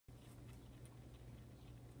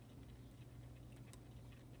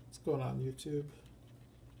going on YouTube?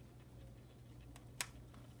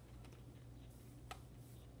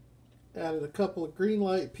 Added a couple of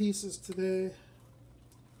Greenlight pieces today.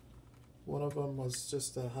 One of them was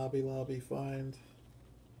just a Hobby Lobby find.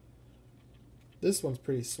 This one's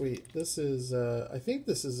pretty sweet. This is, I think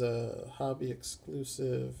this is a hobby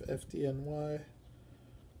exclusive FDNY.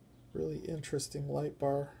 Really interesting light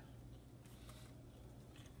bar.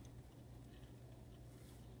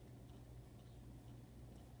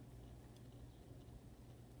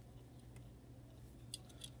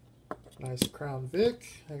 Nice Crown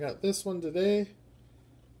Vic. I got this one today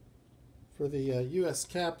for the U.S.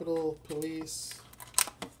 Capitol Police.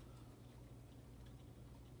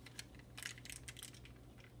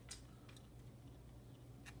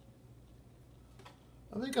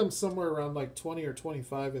 I think I'm somewhere around like 20 or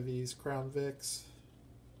 25 of these Crown Vics.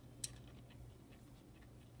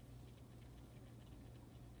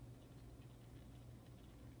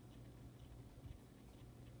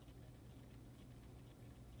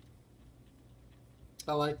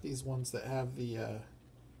 I like these ones that have the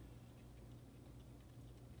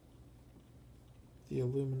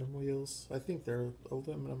aluminum wheels. I think they're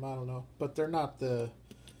aluminum, I don't know. But they're not the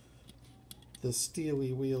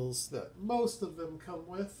steely wheels that most of them come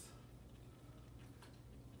with.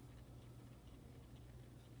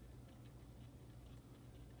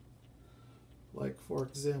 Like, for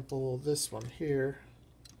example, this one here.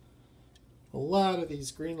 A lot of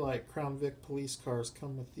these Greenlight Crown Vic police cars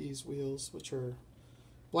come with these wheels, which are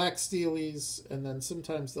black steelies, and then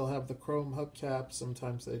sometimes they'll have the chrome hubcap,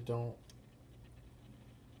 sometimes they don't.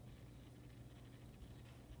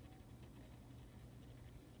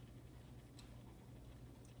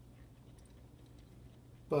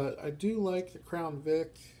 But I do like the Crown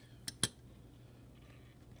Vic.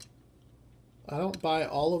 I don't buy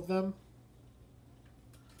all of them,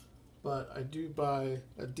 but I do buy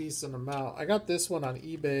a decent amount. I got this one on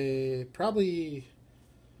eBay probably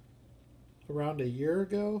around a year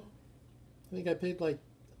ago. I think I paid like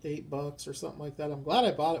 $8 or something like that. I'm glad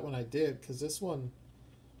I bought it when I did, because this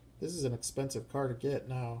is an expensive car to get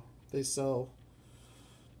now. They sell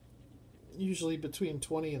usually between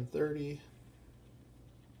 20 and 30.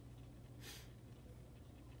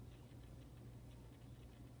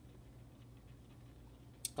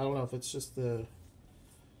 I don't know if it's just the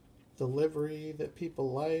livery that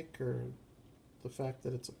people like, or the fact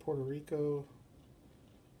that it's a Puerto Rico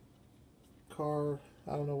car.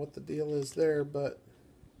 I don't know what the deal is there, but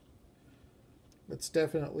it's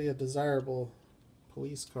definitely a desirable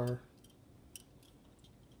police car.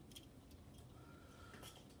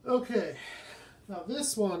 Okay, now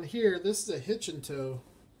this one here, this is a Hitch and Tow.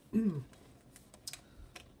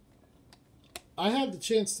 I had the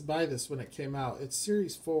chance to buy this when it came out. It's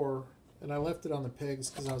Series 4, and I left it on the pegs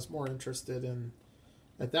because I was more interested in,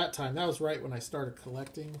 at that time, that was right when I started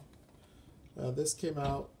collecting. This came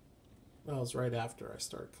out, well, it was right after I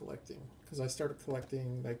started collecting, because I started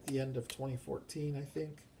collecting like the end of 2014, I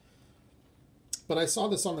think. But I saw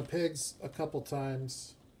this on the pegs a couple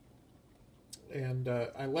times, and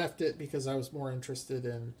I left it because I was more interested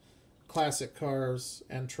in classic cars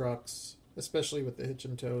and trucks, especially with the Hitch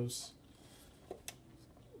and Tows.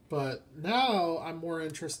 But now I'm more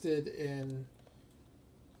interested in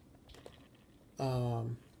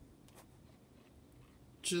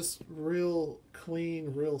just real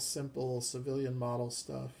clean, real simple civilian model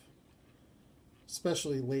stuff,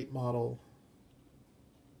 especially late model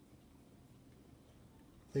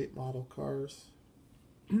cars.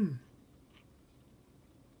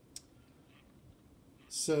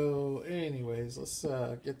 So anyways, let's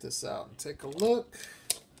get this out and take a look.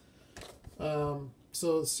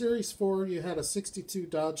 So Series 4, you had a 62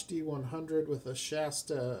 Dodge D100 with a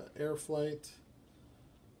Shasta Airflight.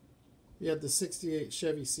 You had the 68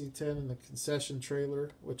 Chevy C10 in the concession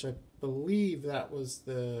trailer, which I believe that was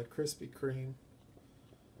the Krispy Kreme.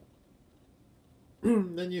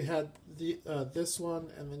 Then you had this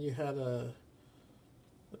one, and then you had a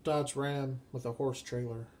Dodge Ram with a horse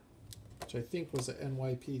trailer, which I think was an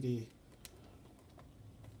NYPD.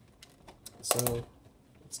 So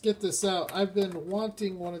let's get this out. I've been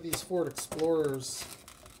wanting one of these Ford Explorers.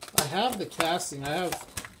 I have the casting. I have,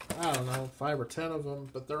 I don't know, 5 or 10 of them,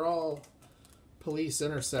 but they're all police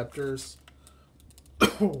interceptors.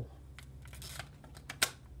 But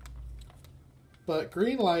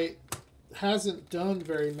Greenlight hasn't done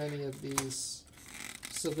very many of these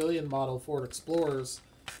civilian model Ford Explorers,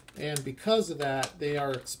 and because of that, they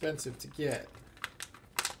are expensive to get.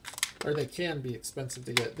 Or they can be expensive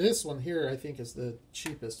to get. This one here, I think, is the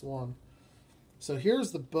cheapest one. So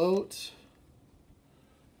here's the boat.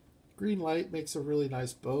 Greenlight makes a really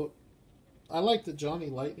nice boat. I like the Johnny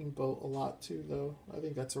Lightning boat a lot too, though. I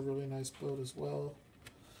think that's a really nice boat as well.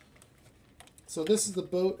 So this is the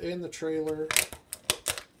boat and the trailer.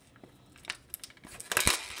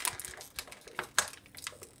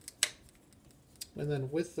 And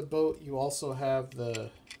then with the boat, you also have the,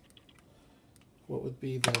 what would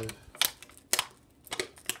be the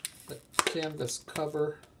canvas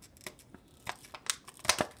cover.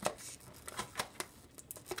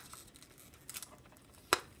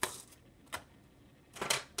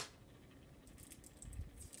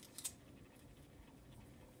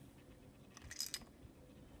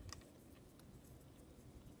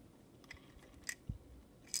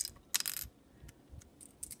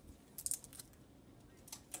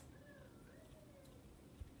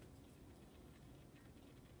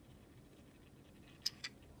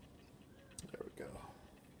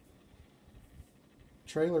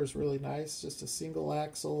 Trailer's really nice, just a single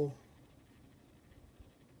axle.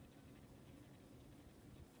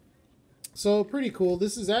 So pretty cool.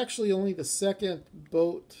 This is actually only the second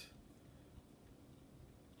boat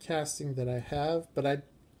casting that I have, but I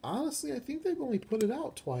think they've only put it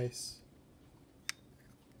out twice.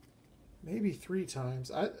 Maybe 3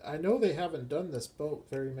 times. I know they haven't done this boat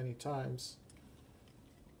very many times.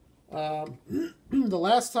 The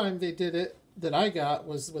last time they did it that I got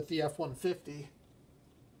was with the F-150.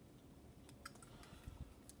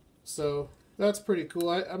 So that's pretty cool.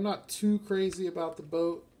 I'm not too crazy about the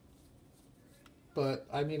boat, but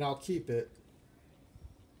I mean, I'll keep it.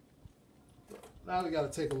 Now we got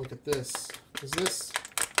to take a look at this, because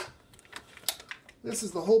this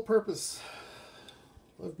is the whole purpose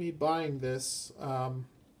of me buying this.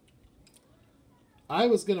 I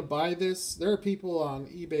was going to buy this. There are people on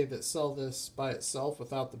eBay that sell this by itself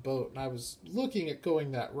without the boat, and I was looking at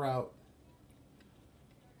going that route.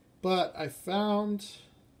 But I found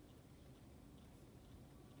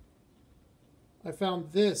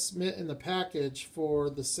this in the package for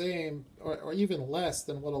the same or even less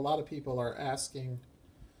than what a lot of people are asking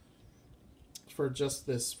for just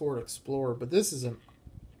this Ford Explorer. But this is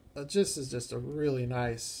just a really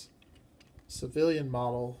nice civilian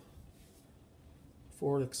model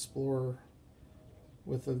Ford Explorer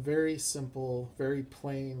with a very simple, very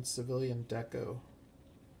plain civilian deco.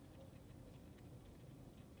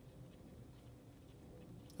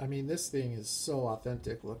 I mean, this thing is so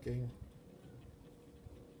authentic looking.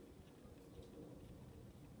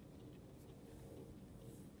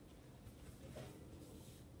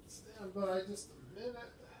 Stand by just a minute.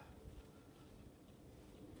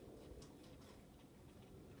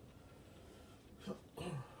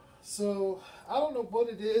 So, I don't know what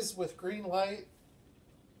it is with Greenlight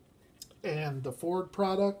and the Ford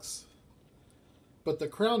products, but the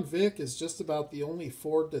Crown Vic is just about the only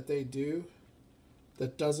Ford that they do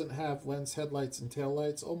that doesn't have lens headlights and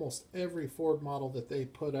taillights. Almost every Ford model that they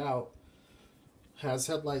put out has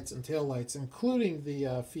headlights and taillights, including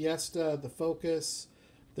the Fiesta, the Focus,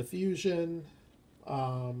 the Fusion.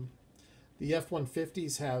 The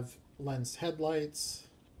F-150s have lens headlights.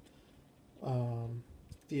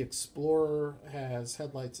 The Explorer has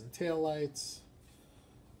headlights and taillights.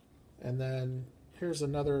 And then here's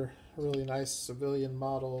another really nice civilian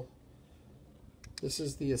model. This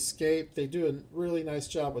is the Escape. They do a really nice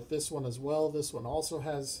job with this one as well. This one also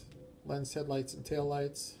has lens headlights and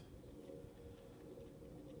taillights.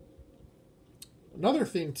 Another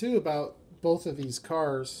thing too about both of these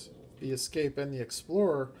cars, the Escape and the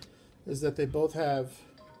Explorer, is that they both have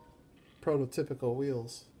prototypical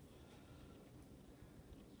wheels.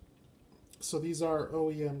 So these are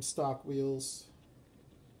OEM stock wheels.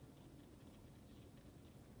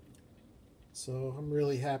 So I'm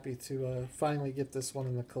really happy to finally get this one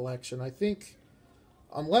in the collection. I think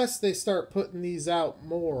unless they start putting these out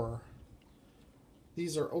more,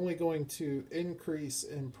 these are only going to increase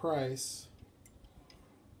in price.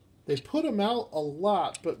 They put them out a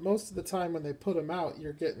lot, but most of the time when they put them out,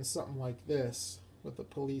 you're getting something like this with the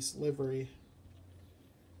police livery.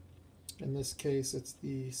 In this case, it's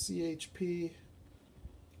the CHP.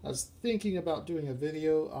 I was thinking about doing a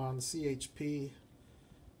video on CHP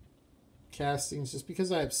castings just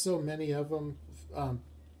because I have so many of them,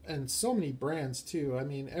 and so many brands too. I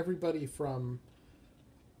mean, everybody from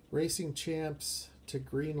Racing Champs to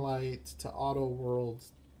Greenlight to Auto World.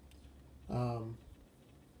 I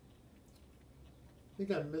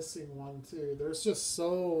think I'm missing one too. There's just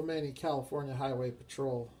so many California Highway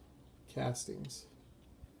Patrol castings.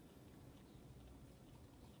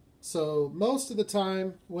 So most of the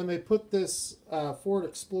time when they put this Ford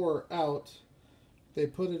Explorer out, they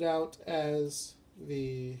put it out as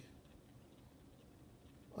the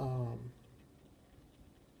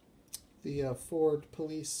Ford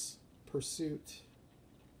Police pursuit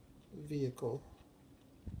vehicle.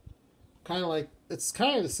 Kind of like, it's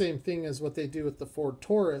kind of the same thing as what they do with the Ford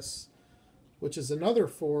Taurus, which is another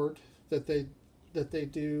Ford that they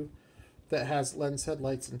do that has lens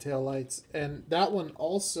headlights and taillights, and that one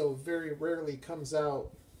also very rarely comes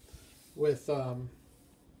out with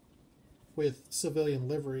civilian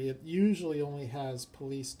livery. It usually only has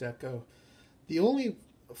police deco. The only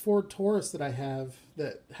Ford Taurus that I have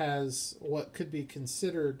that has what could be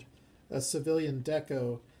considered a civilian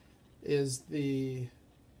deco is the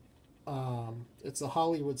it's a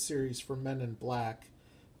Hollywood series for Men in Black,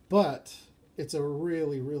 but it's a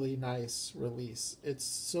really, really nice release. It's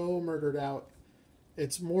so murdered out.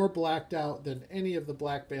 It's more blacked out than any of the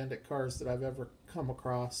Black Bandit cars that I've ever come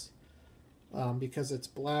across, because it's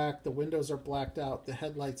black. The windows are blacked out. The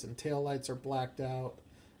headlights and taillights are blacked out.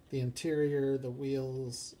 The interior, the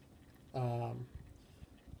wheels.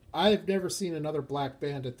 I've never seen another Black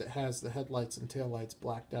Bandit that has the headlights and taillights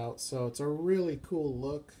blacked out, so it's a really cool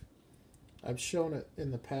look. I've shown it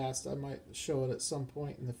in the past. I might show it at some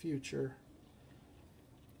point in the future.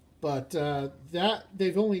 But that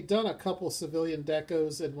they've only done a couple civilian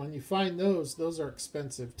decos, and when you find those are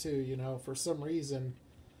expensive too. You know, for some reason,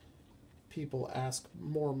 people ask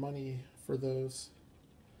more money for those.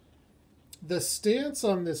 The stance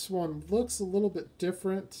on this one looks a little bit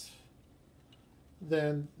different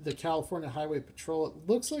than the California Highway Patrol. It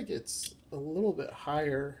looks like it's a little bit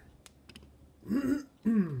higher.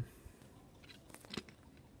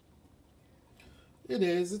 It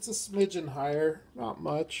is. It's a smidgen higher. Not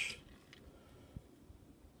much.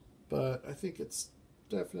 But I think it's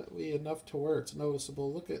definitely enough to where it's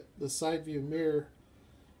noticeable. Look at the side view mirror.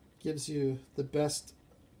 Gives you the best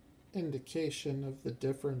indication of the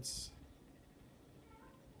difference.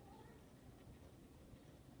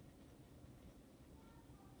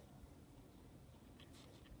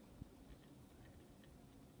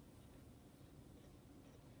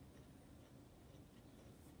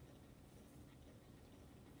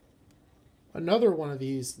 Another one of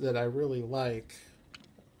these that I really like,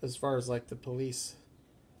 as far as like the police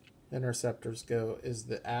interceptors go, is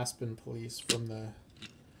the Aspen Police from the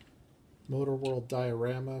Motor World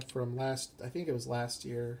diorama from I think it was last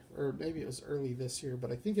year, or maybe it was early this year,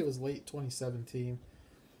 but I think it was late 2017.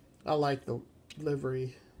 I like the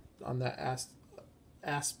livery on that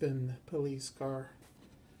Aspen Police car.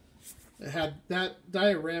 It had, that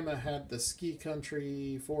diorama had the Ski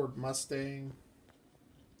Country Ford Mustang,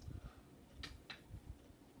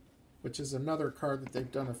 which is another car that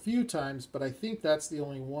they've done a few times, but I think that's the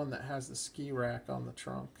only one that has the ski rack on the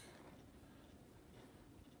trunk.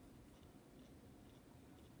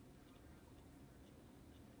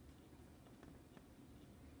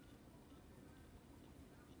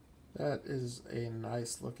 That is a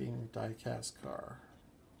nice looking die-cast car.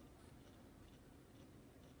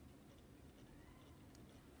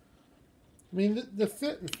 I mean, the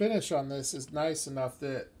fit and finish on this is nice enough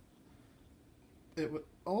that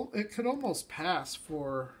it could almost pass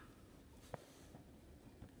for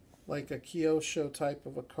like a Kyosho type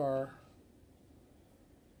of a car.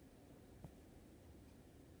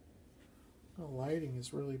 The lighting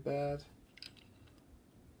is really bad.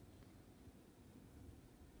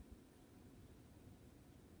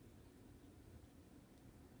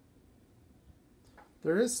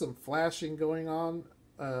 There is some flashing going on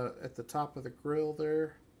at the top of the grill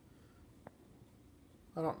there.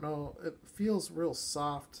 I don't know, it feels real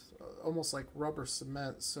soft, almost like rubber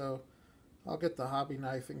cement, so I'll get the hobby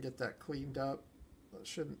knife and get that cleaned up. That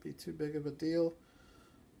shouldn't be too big of a deal.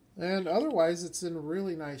 And otherwise, it's in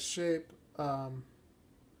really nice shape. You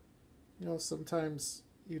know, sometimes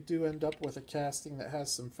you do end up with a casting that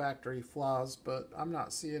has some factory flaws, but I'm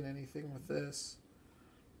not seeing anything with this.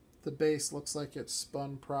 The base looks like it's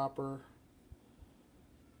spun proper.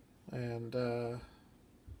 And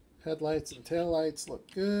headlights and taillights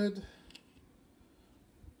look good.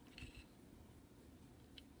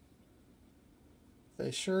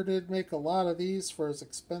 They sure did make a lot of these for as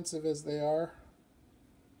expensive as they are.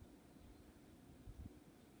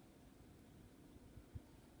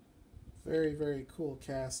 Very, very cool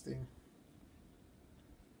casting.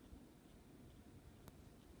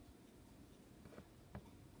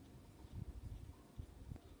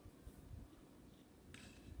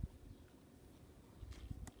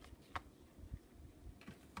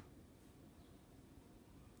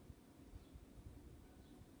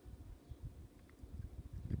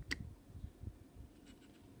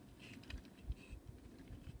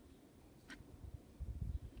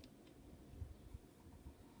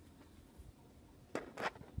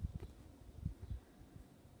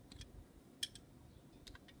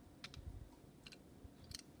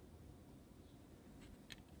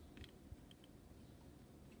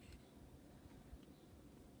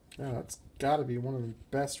 Yeah, that's got to be one of the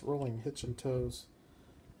best rolling hitch and tows.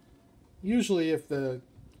 Usually, if the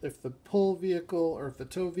pull vehicle or if the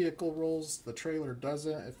tow vehicle rolls, the trailer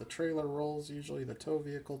doesn't. If the trailer rolls, usually the tow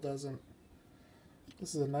vehicle doesn't.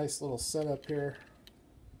 This is a nice little setup here.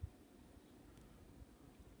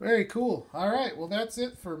 Very cool. All right, well, that's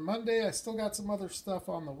it for Monday. I still got some other stuff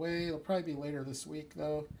on the way. It'll probably be later this week,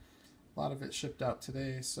 though. A lot of it shipped out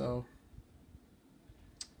today, so...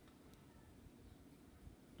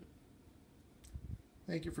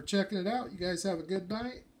 Thank you for checking it out. You guys have a good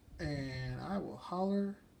night, and I will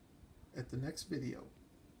holler at the next video.